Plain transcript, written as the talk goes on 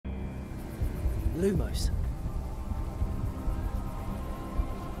Lumos.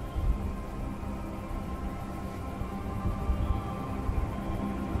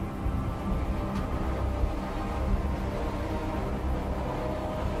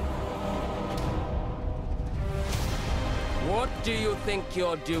 What do you think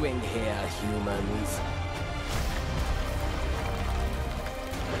you're doing here, humans?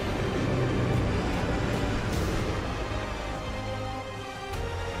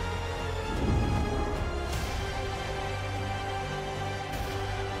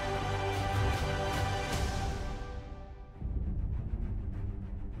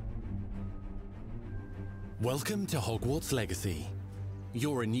 Welcome to Hogwarts Legacy.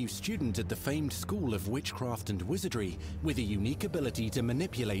 You're a new student at the famed School of Witchcraft and Wizardry with a unique ability to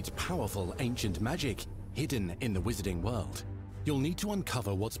manipulate powerful ancient magic hidden in the wizarding world. You'll need to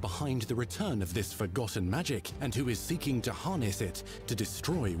uncover what's behind the return of this forgotten magic and who is seeking to harness it to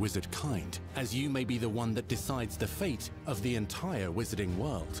destroy wizard kind, as you may be the one that decides the fate of the entire wizarding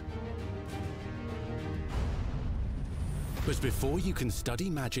world. But before you can study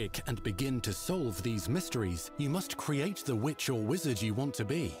magic and begin to solve these mysteries, you must create the witch or wizard you want to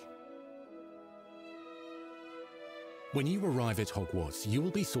be. When you arrive at Hogwarts, you will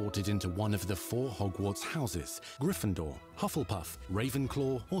be sorted into one of the 4 Hogwarts houses: Gryffindor, Hufflepuff,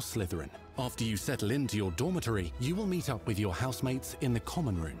 Ravenclaw, or Slytherin. After you settle into your dormitory, you will meet up with your housemates in the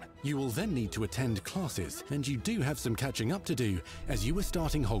common room. You will then need to attend classes, and you do have some catching up to do, as you are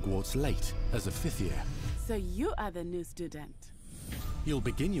starting Hogwarts late as a 5th year. So you are the new student. You'll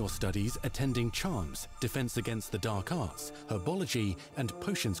begin your studies attending Charms, Defense Against the Dark Arts, Herbology, and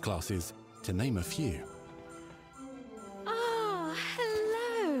Potions classes, to name a few. Ah,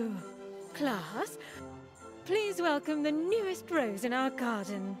 hello, class. Please welcome the newest rose in our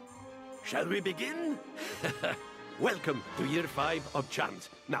garden. Shall we begin? Welcome to Year 5 of Charms.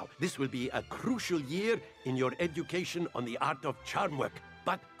 Now, this will be a crucial year in your education on the art of charm work,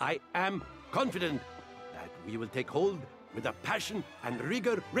 but I am confident that we will take hold with the passion and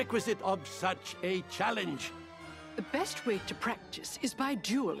rigor requisite of such a challenge. The best way to practice is by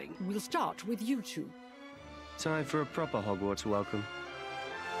dueling. We'll start with you two. Time for a proper Hogwarts welcome.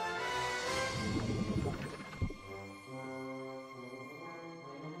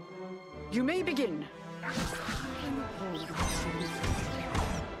 You may begin.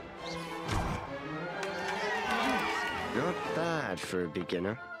 Not bad for a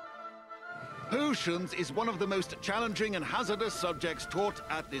beginner. Potions is one of the most challenging and hazardous subjects taught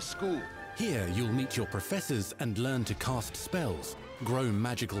at this school. Here you'll meet your professors and learn to cast spells, grow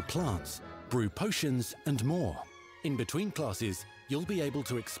magical plants, brew potions, and more. In between classes, you'll be able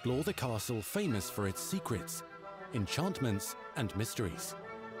to explore the castle famous for its secrets, enchantments, and mysteries.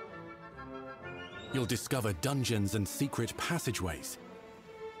 You'll discover dungeons and secret passageways,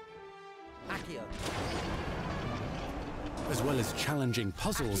 as well as challenging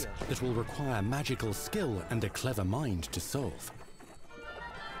puzzles that will require magical skill and a clever mind to solve.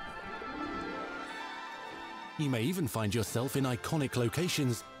 You may even find yourself in iconic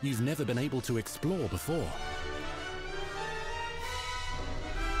locations you've never been able to explore before.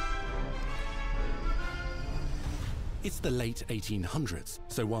 It's the late 1800s,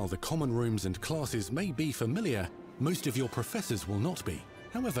 so while the common rooms and classes may be familiar, most of your professors will not be.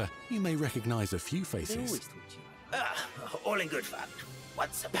 However, you may recognize a few faces. All in good fun.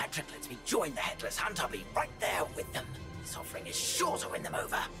 Once Sir Patrick lets me join the Headless Hunt, I'll be right there with them. This offering is sure to win them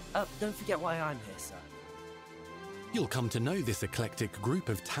over. Don't forget why I'm here, sir. You'll come to know this eclectic group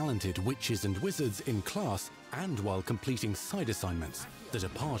of talented witches and wizards in class and while completing side assignments that are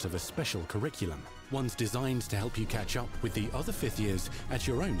part of a special curriculum, ones designed to help you catch up with the other 5th years at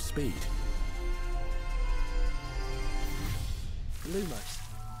your own speed. Lumos.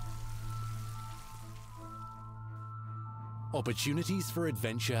 Opportunities for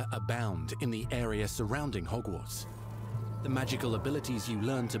adventure abound in the area surrounding Hogwarts. The magical abilities you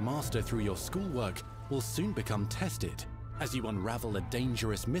learn to master through your schoolwork will soon become tested as you unravel a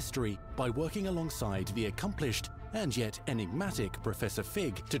dangerous mystery by working alongside the accomplished and yet enigmatic Professor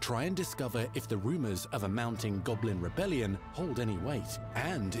Fig to try and discover if the rumors of a mounting Goblin Rebellion hold any weight,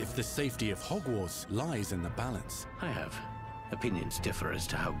 and if the safety of Hogwarts lies in the balance. I have. Opinions differ as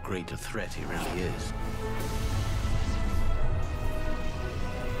to how great a threat he really is.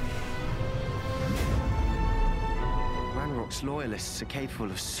 Ranrok's loyalists are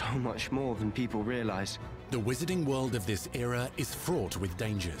capable of so much more than people realize. The wizarding world of this era is fraught with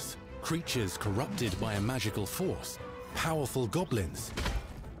dangers. Creatures corrupted by a magical force, powerful goblins,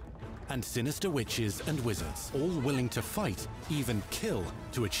 and sinister witches and wizards, all willing to fight, even kill,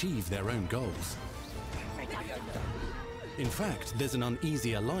 to achieve their own goals. In fact, there's an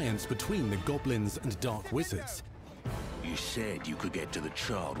uneasy alliance between the goblins and dark wizards. You said you could get to the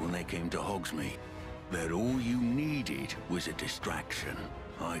child when they came to Hogsmeade. That all you needed was a distraction.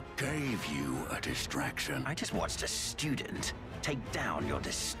 I gave you a distraction. I just watched a student take down your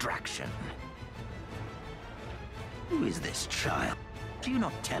distraction. Who is this child? You're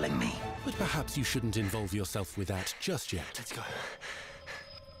not telling me. But perhaps you shouldn't involve yourself with that just yet. Let's go.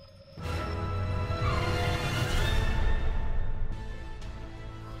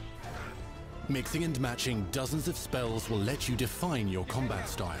 Mixing and matching dozens of spells will let you define your combat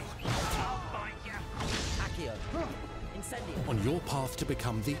style. Accio. Incendio. On your path to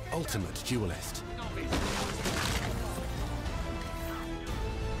become the ultimate duelist.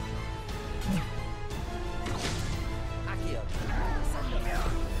 Accio.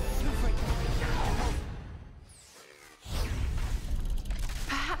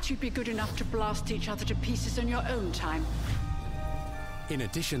 Perhaps you'd be good enough to blast each other to pieces in your own time. In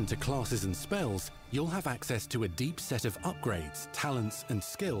addition to classes and spells, you'll have access to a deep set of upgrades, talents, and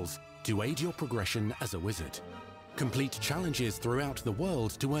skills to aid your progression as a wizard. Complete challenges throughout the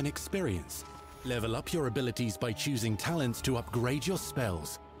world to earn experience. Level up your abilities by choosing talents to upgrade your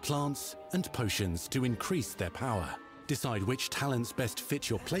spells, plants, and potions to increase their power. Decide which talents best fit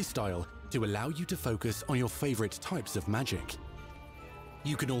your playstyle to allow you to focus on your favorite types of magic.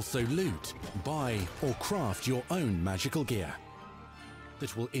 You can also loot, buy, or craft your own magical gear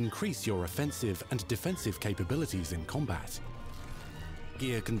that will increase your offensive and defensive capabilities in combat.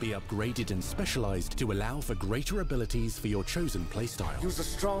 Gear can be upgraded and specialized to allow for greater abilities for your chosen playstyle. Use a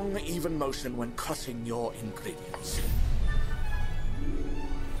strong, even motion when cutting your ingredients.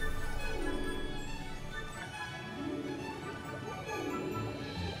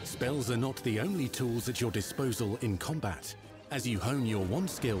 Spells are not the only tools at your disposal in combat. As you hone your wand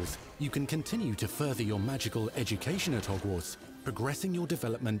skills, you can continue to further your magical education at Hogwarts, progressing your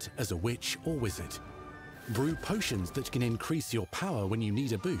development as a witch or wizard. Brew potions that can increase your power when you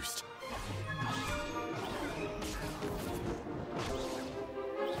need a boost.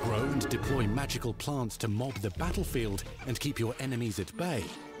 Grow and deploy magical plants to mob the battlefield and keep your enemies at bay.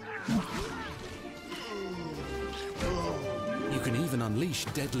 You can even unleash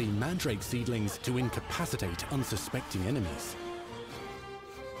deadly mandrake seedlings to incapacitate unsuspecting enemies.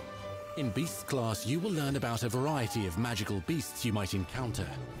 In Beasts class, you will learn about a variety of magical beasts you might encounter,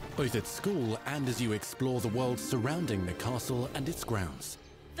 both at school and as you explore the world surrounding the castle and its grounds.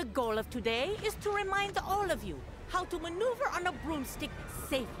 The goal of today is to remind all of you how to maneuver on a broomstick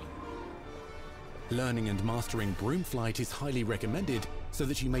safely. Learning and mastering broom flight is highly recommended so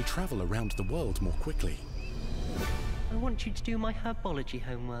that you may travel around the world more quickly. I want you to do my herbology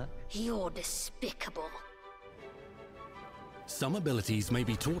homework. You're despicable. Some abilities may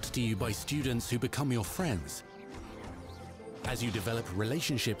be taught to you by students who become your friends. As you develop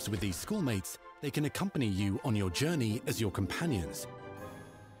relationships with these schoolmates, they can accompany you on your journey as your companions.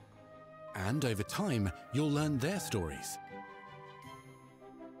 And over time, you'll learn their stories.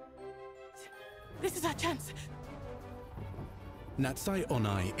 This is our chance. Natsai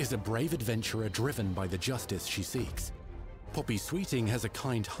Onai is a brave adventurer driven by the justice she seeks. Poppy Sweeting has a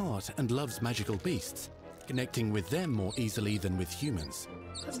kind heart and loves magical beasts, connecting with them more easily than with humans.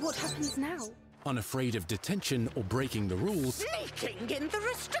 But what happens now? Unafraid of detention or breaking the rules, Sneaking in the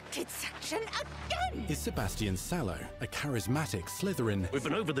restricted section again! is Sebastian Sallow, a charismatic Slytherin We've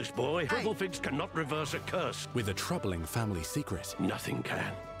been over this, boy. Purple figs cannot reverse a curse. with a troubling family secret. Nothing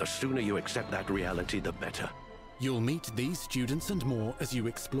can. The sooner you accept that reality, the better. You'll meet these students and more as you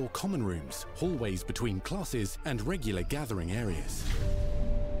explore common rooms, hallways between classes, and regular gathering areas.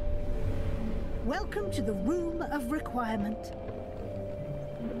 Welcome to the Room of Requirement.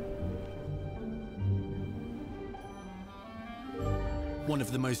 One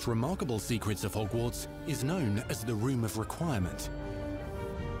of the most remarkable secrets of Hogwarts is known as the Room of Requirement.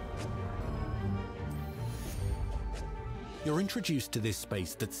 You're introduced to this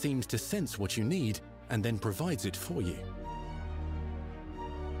space that seems to sense what you need and then provides it for you.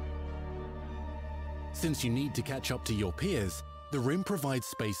 Since you need to catch up to your peers, the room provides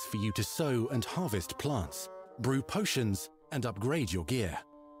space for you to sow and harvest plants, brew potions, and upgrade your gear.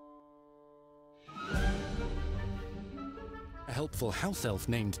 A helpful house elf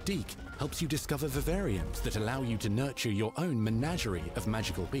named Deke helps you discover vivariums that allow you to nurture your own menagerie of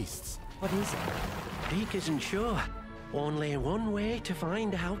magical beasts. What is it? Deke isn't sure. Only one way to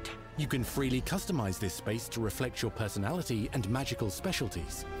find out. You can freely customize this space to reflect your personality and magical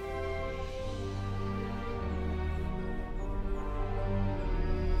specialties.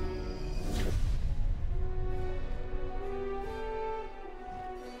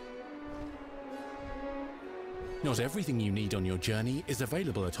 Not everything you need on your journey is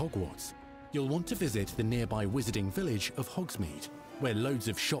available at Hogwarts. You'll want to visit the nearby wizarding village of Hogsmeade, where loads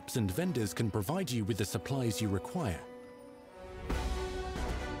of shops and vendors can provide you with the supplies you require.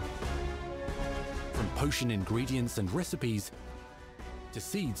 From potion ingredients and recipes, to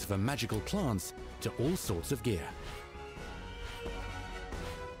seeds for magical plants, to all sorts of gear.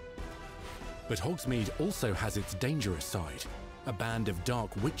 But Hogsmeade also has its dangerous side. A band of dark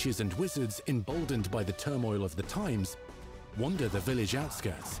witches and wizards, emboldened by the turmoil of the times, wander the village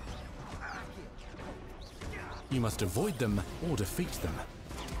outskirts. You must avoid them or defeat them.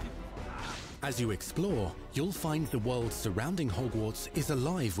 As you explore, you'll find the world surrounding Hogwarts is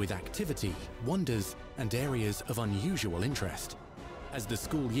alive with activity, wonders, and areas of unusual interest. As the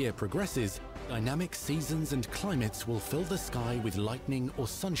school year progresses, dynamic seasons and climates will fill the sky with lightning or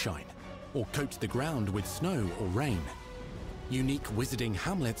sunshine, or coat the ground with snow or rain. Unique wizarding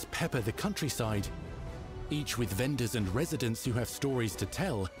hamlets pepper the countryside, each with vendors and residents who have stories to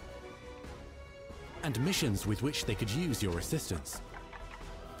tell, and missions with which they could use your assistance.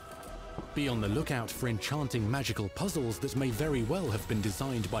 Be on the lookout for enchanting magical puzzles that may very well have been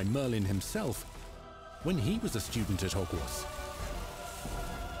designed by Merlin himself when he was a student at Hogwarts.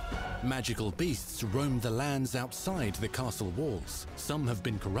 Magical beasts roam the lands outside the castle walls. Some have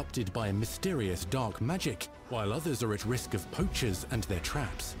been corrupted by a mysterious dark magic, while others are at risk of poachers and their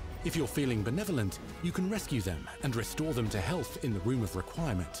traps. If you're feeling benevolent, you can rescue them and restore them to health in the Room of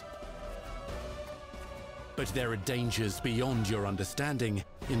Requirement. But there are dangers beyond your understanding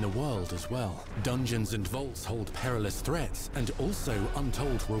in the world as well. Dungeons and vaults hold perilous threats and also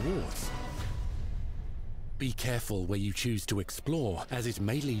untold rewards. Be careful where you choose to explore, as it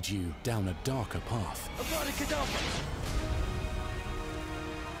may lead you down a darker path.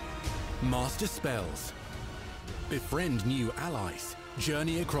 Master spells. Befriend new allies.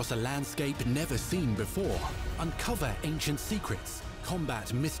 Journey across a landscape never seen before. Uncover ancient secrets.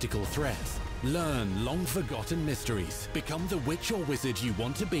 Combat mystical threats. Learn long-forgotten mysteries. Become the witch or wizard you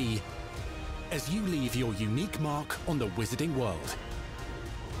want to be as you leave your unique mark on the wizarding world.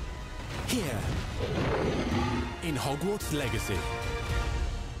 Here, in Hogwarts Legacy.